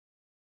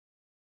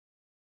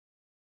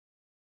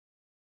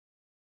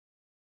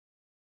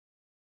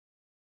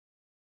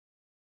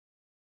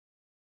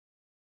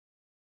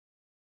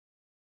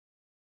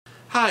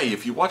Hi,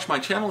 if you watch my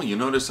channel, you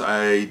notice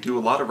I do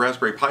a lot of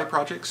Raspberry Pi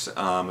projects.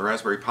 The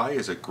Raspberry Pi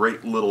is a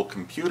great little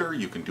computer.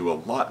 You can do a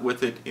lot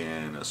with it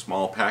in a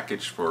small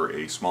package for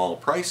a small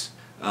price.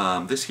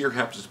 This here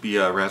happens to be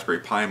a Raspberry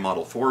Pi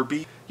Model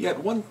 4B.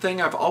 Yet one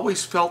thing I've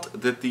always felt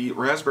that the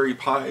Raspberry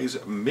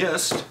Pis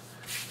missed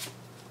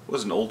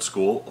was an old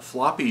school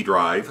floppy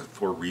drive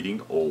for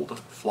reading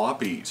old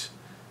floppies.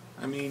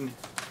 I mean,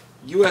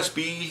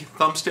 USB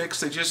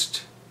thumbsticks, they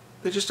just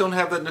don't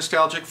have that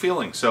nostalgic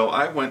feeling. So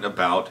I went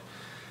about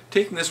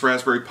taking this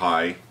Raspberry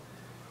Pi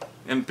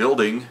and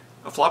building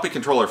a floppy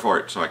controller for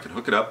it so I could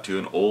hook it up to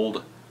an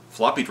old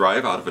floppy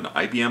drive out of an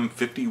IBM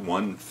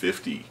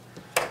 5150.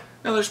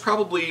 Now there's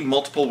probably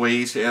multiple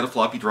ways to add a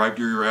floppy drive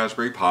to your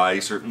Raspberry Pi.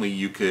 Certainly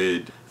you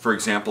could, for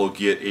example,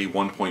 get a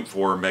 1.4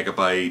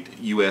 megabyte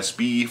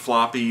USB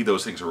floppy.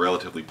 Those things are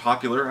relatively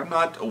popular. I'm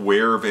not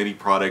aware of any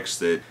products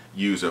that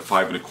use a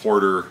 5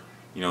 1/4,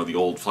 the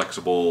old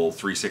flexible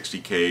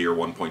 360K or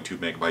 1.2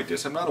 megabyte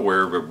disk. I'm not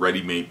aware of a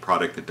ready-made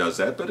product that does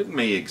that, but it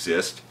may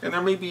exist. And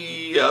there may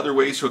be other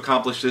ways to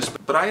accomplish this,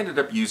 but I ended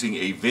up using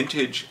a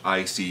vintage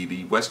IC,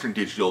 the Western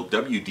Digital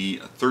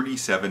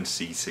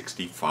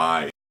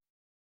WD37C65.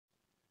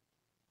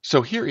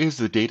 So here is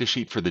the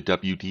datasheet for the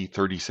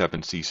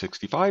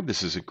WD37C65.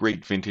 This is a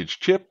great vintage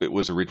chip. It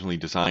was originally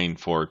designed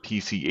for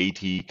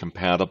PCAT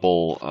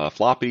compatible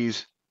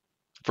floppies.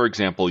 For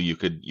example, you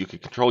could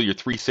control your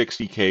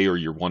 360K or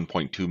your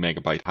 1.2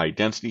 megabyte high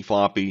density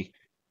floppy.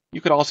 You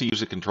could also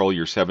use it to control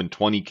your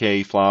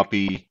 720K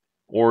floppy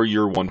or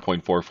your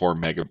 1.44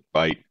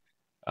 megabyte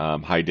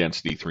high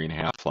density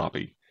 3.5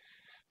 floppy.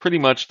 Pretty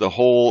much the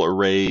whole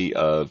array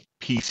of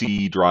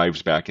PC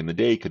drives back in the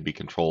day could be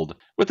controlled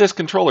with this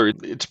controller.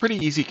 It's a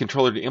pretty easy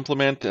controller to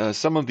implement.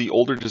 Some of the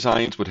older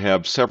designs would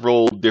have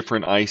several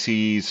different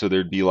ICs, so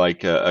there'd be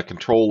like a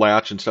control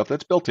latch and stuff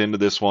that's built into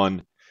this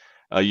one.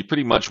 You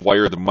pretty much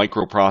wire the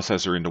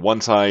microprocessor into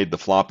one side, the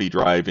floppy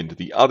drive into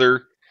the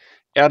other,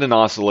 add an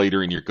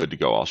oscillator, and you're good to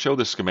go. I'll show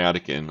the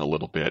schematic in a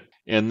little bit.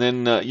 And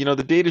then,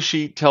 the data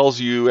sheet tells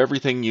you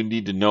everything you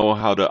need to know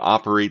how to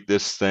operate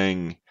this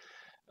thing.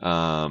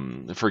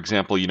 For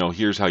example,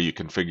 here's how you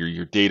configure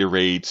your data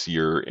rates,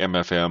 your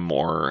MFM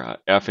or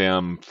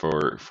FM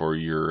for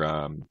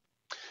your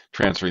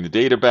transferring the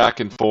data back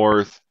and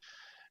forth.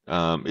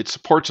 It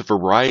supports a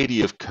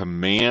variety of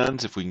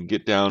commands. If we can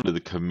get down to the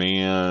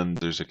command,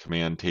 there's a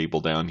command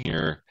table down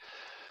here.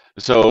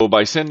 So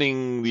by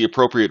sending the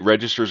appropriate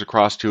registers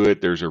across to it,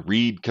 there's a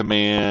read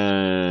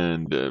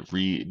command, a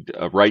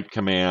write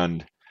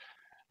command.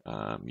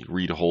 You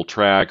read a whole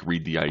track,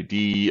 read the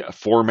ID,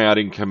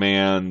 formatting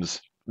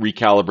commands,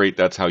 recalibrate,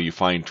 that's how you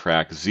find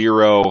track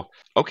 0.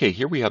 Okay,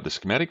 here we have the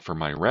schematic for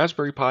my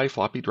Raspberry Pi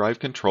floppy drive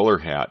controller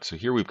hat. So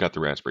here we've got the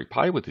Raspberry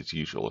Pi with its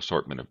usual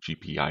assortment of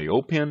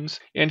GPIO pins.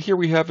 And here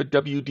we have a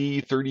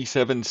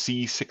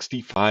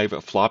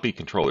WD37C65 floppy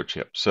controller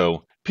chip.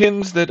 So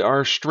pins that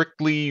are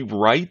strictly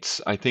writes,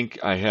 I think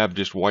I have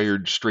just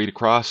wired straight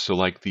across. So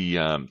like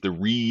the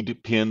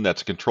read pin,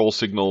 that's a control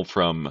signal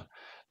from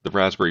the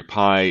Raspberry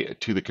Pi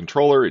to the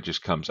controller. It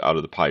just comes out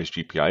of the Pi's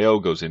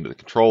GPIO, goes into the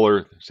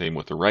controller. Same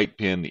with the write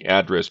pin, the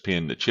address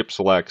pin, the chip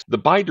selects. The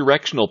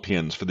bidirectional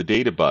pins for the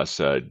data bus,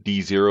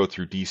 D0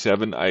 through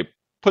D7, I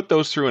put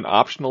those through an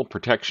optional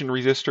protection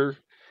resistor.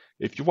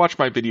 If you watch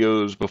my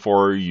videos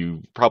before,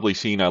 you've probably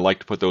seen I like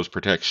to put those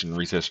protection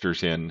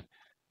resistors in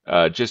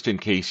just in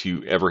case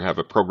you ever have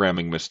a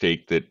programming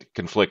mistake that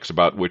conflicts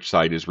about which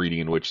side is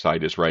reading and which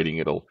side is writing.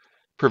 It'll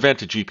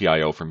prevent a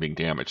GPIO from being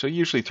damaged. So you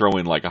usually throw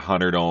in like a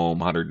 100 ohm,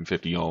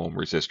 150 ohm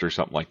resistor,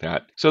 something like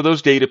that. So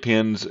those data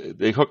pins,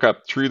 they hook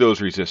up through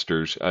those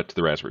resistors to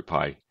the Raspberry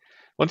Pi.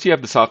 Once you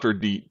have the software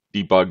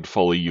debugged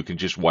fully, you can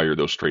just wire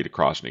those straight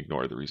across and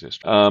ignore the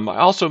resistor. I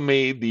also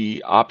made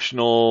the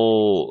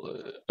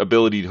optional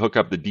ability to hook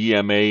up the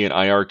DMA and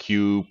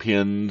IRQ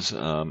pins.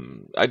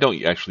 I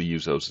don't actually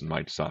use those in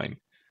my design.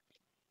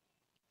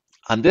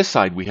 On this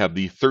side, we have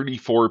the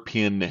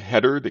 34-pin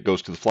header that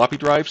goes to the floppy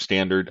drive,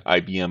 standard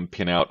IBM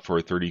pinout for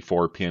a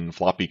 34-pin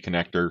floppy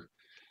connector.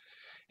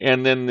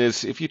 And then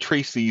if you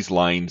trace these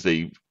lines,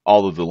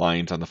 all of the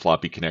lines on the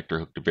floppy connector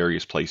hook to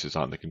various places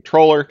on the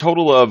controller.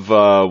 Total of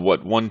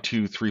 1,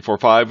 2, 3, 4,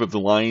 5 of the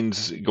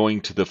lines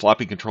going to the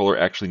floppy controller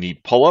actually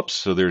need pull-ups.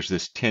 So there's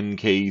this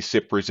 10K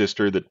SIP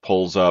resistor that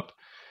pulls up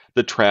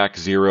the track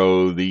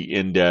 0, the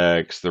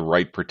index, the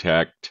write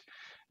protect,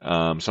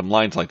 some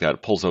lines like that.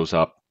 It pulls those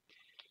up.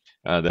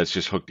 That's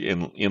just hooked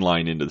in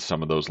line into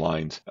some of those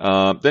lines.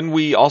 Then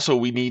we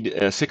need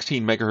a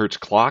 16 megahertz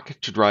clock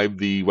to drive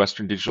the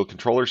Western Digital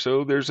controller.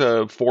 So there's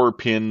a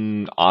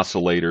 4-pin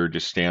oscillator,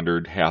 just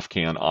standard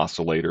half-can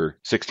oscillator.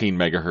 16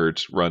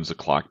 megahertz runs the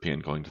clock pin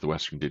going to the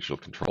Western Digital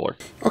controller.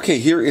 Okay,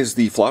 here is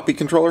the floppy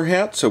controller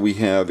hat. So we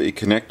have a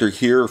connector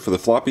here for the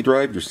floppy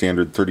drive, your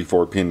standard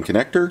 34-pin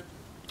connector.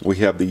 We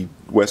have the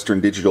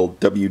Western Digital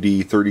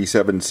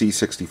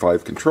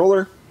WD37C65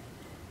 controller.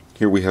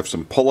 Here we have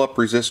some pull-up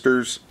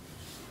resistors.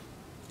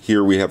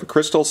 Here we have a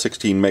crystal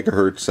 16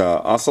 megahertz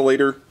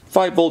oscillator.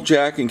 5-volt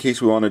jack in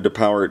case we wanted to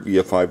power it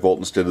via 5-volt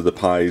instead of the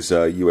Pi's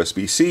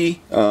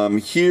USB-C.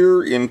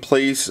 Here, in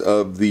place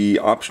of the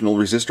optional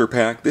resistor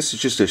pack, this is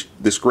just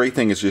this gray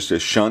thing is just a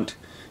shunt.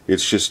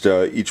 It's just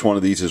each one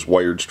of these is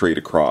wired straight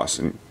across.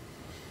 And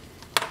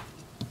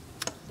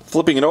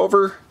flipping it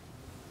over,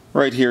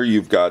 right here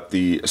you've got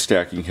the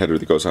stacking header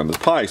that goes onto the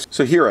Pi.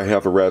 So here I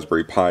have a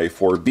Raspberry Pi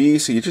 4B.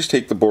 So you just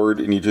take the board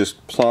and you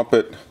just plop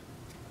it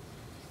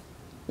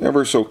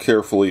ever so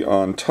carefully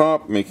on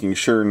top, making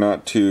sure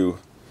not to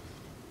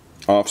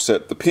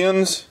offset the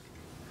pins,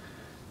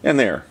 and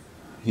there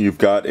you've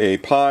got a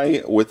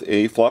Pi with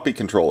a floppy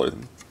controller.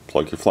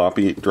 Plug your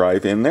floppy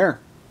drive in there.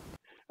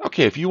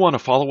 Okay, if you want to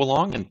follow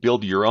along and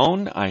build your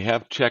own, I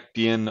have checked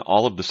in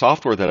all of the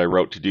software that I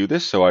wrote to do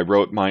this. So I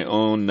wrote my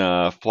own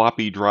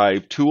floppy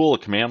drive tool, a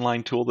command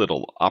line tool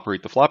that'll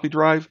operate the floppy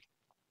drive,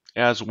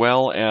 as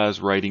well as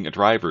writing a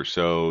driver.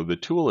 So the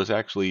tool is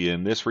actually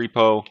in this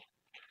repo.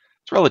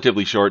 It's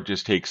relatively short,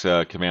 just takes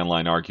command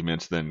line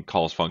arguments, then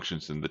calls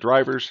functions in the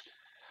drivers.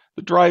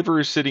 The driver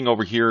is sitting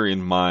over here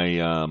in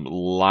my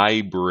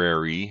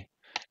library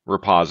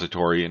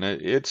repository, and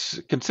it's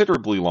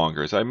considerably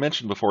longer. As I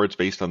mentioned before, it's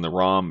based on the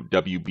ROM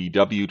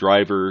WBW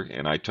driver,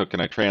 and I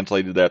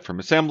translated that from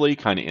assembly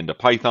kind of into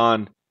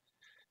Python,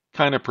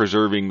 kind of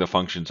preserving the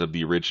functions of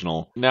the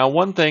original. Now,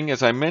 one thing,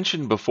 as I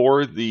mentioned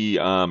before, the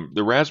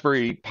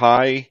Raspberry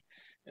Pi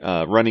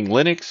running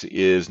Linux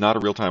is not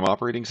a real-time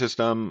operating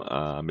system.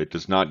 It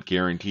does not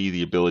guarantee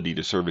the ability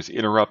to service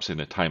interrupts in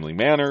a timely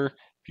manner.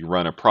 If you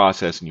run a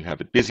process and you have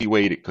it busy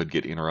wait, it could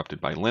get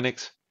interrupted by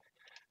Linux.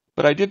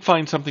 But I did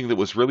find something that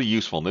was really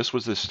useful, and this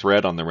was this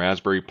thread on the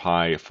Raspberry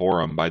Pi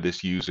forum by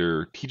this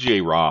user,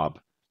 TJ Rob.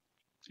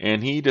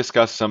 And he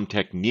discussed some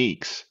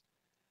techniques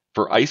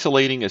for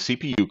isolating a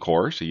CPU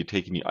core. So you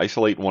take and you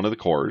isolate one of the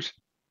cores,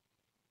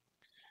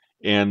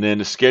 and then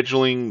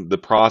scheduling the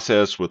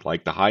process with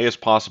like the highest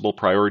possible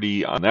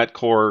priority on that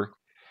core,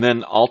 and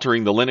then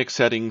altering the Linux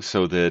settings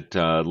so that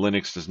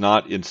Linux does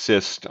not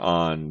insist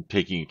on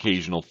taking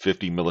occasional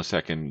 50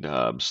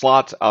 millisecond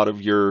slots out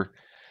of your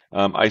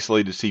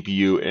isolated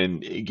CPU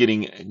and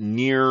getting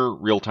near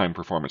real-time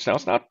performance. Now,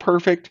 it's not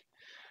perfect.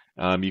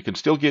 You can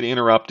still get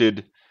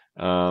interrupted,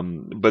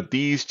 but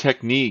these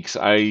techniques,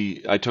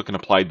 I took and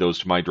applied those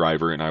to my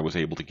driver, and I was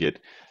able to get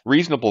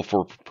reasonable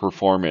for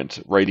performance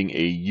writing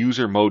a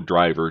user mode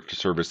driver to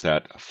service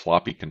that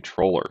floppy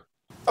controller.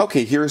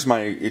 Okay, here's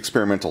my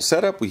experimental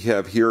setup. We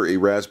have here a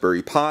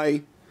Raspberry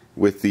Pi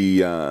with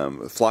the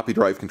floppy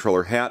drive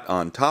controller hat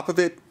on top of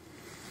it,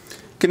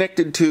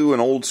 connected to an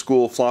old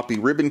school floppy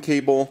ribbon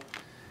cable.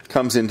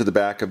 Comes into the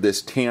back of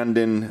this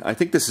Tandon. I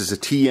think this is a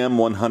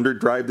TM100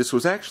 drive. This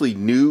was actually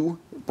new,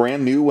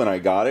 brand new when I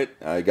got it.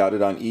 I got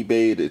it on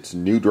eBay. It's a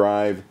new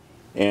drive.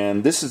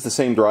 And this is the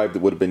same drive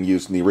that would have been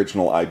used in the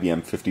original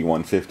IBM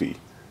 5150.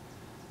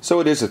 So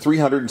it is a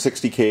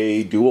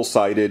 360K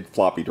dual-sided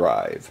floppy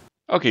drive.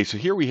 Okay, so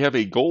here we have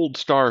a Gold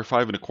Star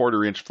 5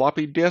 1/4 inch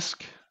floppy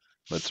disk.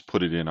 Let's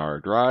put it in our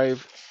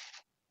drive.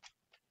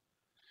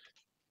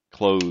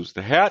 Close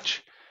the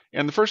hatch.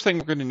 And the first thing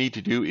we're going to need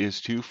to do is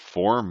to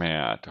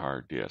format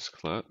our disk.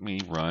 Let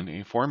me run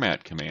a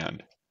format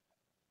command.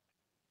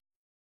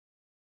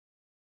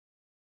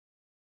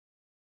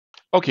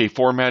 Okay,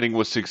 formatting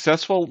was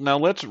successful. Now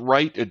let's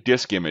write a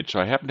disk image. So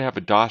I happen to have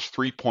a DOS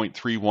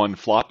 3.31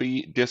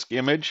 floppy disk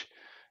image.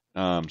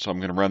 So I'm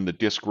going to run the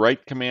disk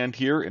write command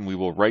here, and we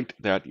will write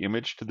that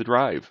image to the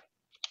drive.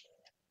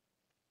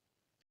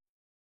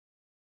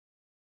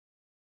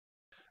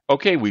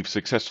 Okay, we've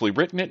successfully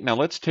written it. Now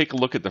let's take a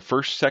look at the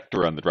first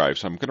sector on the drive.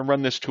 So I'm going to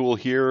run this tool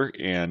here,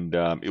 and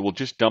it will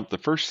just dump the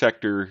first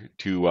sector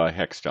to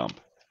hex dump.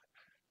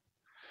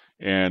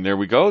 And there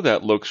we go.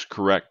 That looks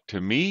correct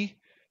to me.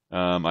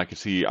 I can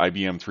see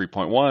IBM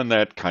 3.1.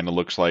 That kind of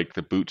looks like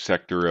the boot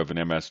sector of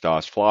an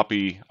MS-DOS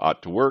floppy.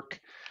 Ought to work.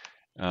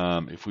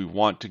 If we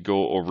want to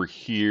go over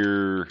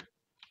here,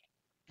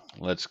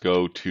 let's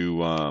go to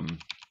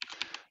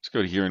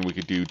here, and we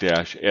could do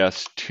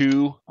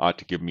 -S2. Ought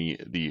to give me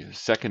the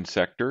second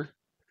sector.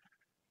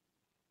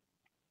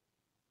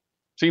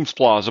 Seems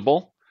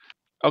plausible.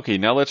 Okay,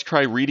 now let's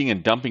try reading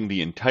and dumping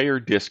the entire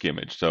disk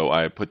image. So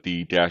I put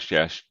the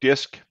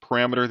 --disk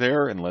parameter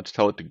there, and let's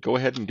tell it to go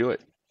ahead and do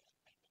it.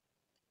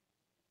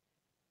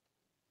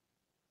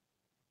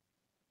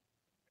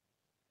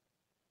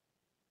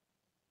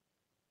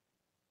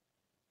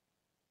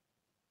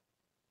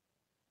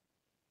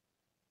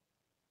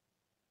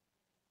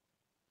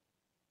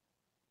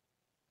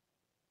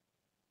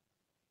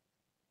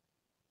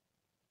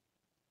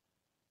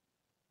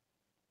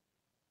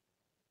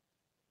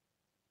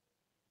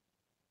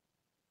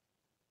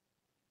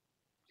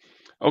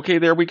 Okay,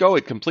 there we go.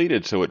 It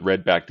completed, so it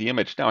read back the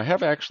image. Now, I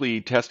have actually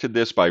tested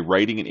this by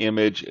writing an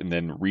image and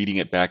then reading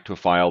it back to a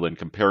file, then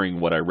comparing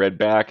what I read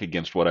back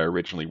against what I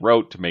originally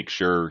wrote to make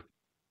sure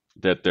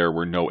that there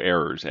were no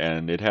errors.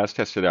 And it has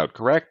tested out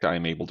correct.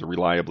 I'm able to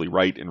reliably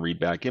write and read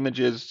back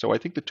images, so I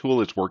think the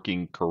tool is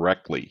working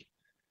correctly.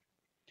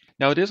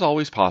 Now, it is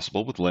always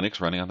possible with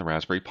Linux running on the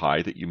Raspberry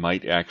Pi that you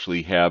might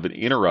actually have an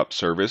interrupt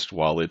serviced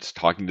while it's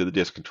talking to the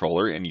disk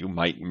controller, and you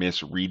might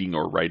miss reading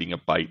or writing a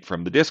byte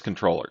from the disk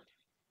controller.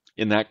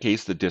 In that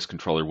case, the disk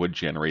controller would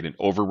generate an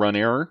overrun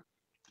error.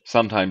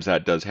 Sometimes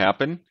that does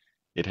happen.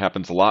 It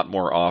happens a lot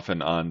more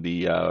often on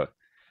the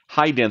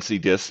high density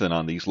disks than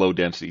on these low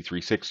density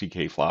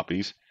 360K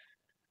floppies.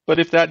 But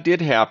if that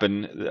did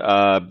happen,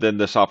 then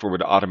the software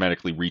would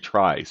automatically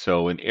retry.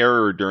 So an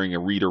error during a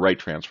read or write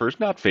transfer is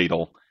not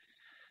fatal.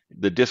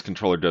 The disk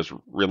controller does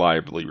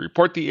reliably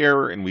report the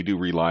error, and we do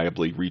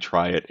reliably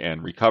retry it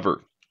and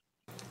recover.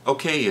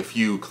 Okay, a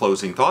few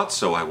closing thoughts.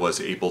 So I was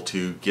able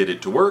to get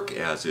it to work,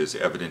 as is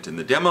evident in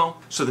the demo.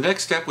 So the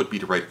next step would be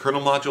to write a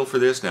kernel module for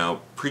this.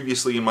 Now,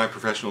 previously in my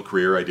professional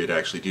career, I did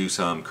actually do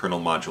some kernel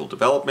module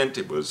development.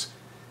 It was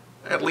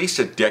at least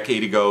a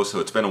decade ago, so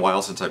it's been a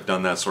while since I've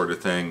done that sort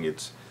of thing.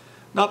 It's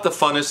not the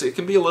funnest. It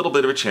can be a little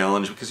bit of a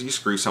challenge because you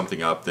screw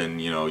something up, then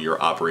your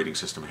operating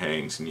system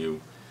hangs and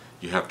you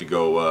have to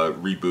go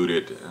reboot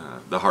it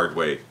the hard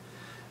way.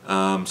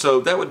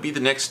 So that would be the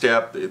next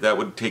step. That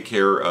would take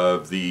care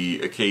of the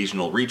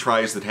occasional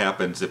retries that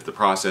happens if the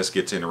process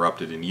gets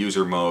interrupted in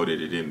user mode.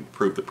 It'd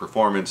improve the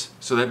performance.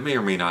 So that may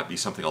or may not be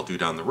something I'll do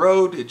down the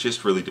road. It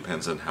just really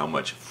depends on how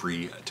much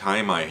free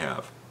time I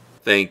have.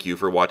 Thank you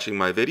for watching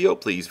my video.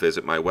 Please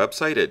visit my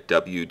website at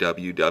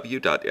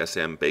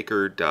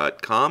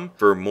www.smbaker.com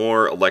for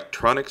more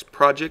electronics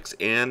projects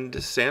and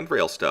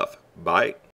sandrail stuff. Bye.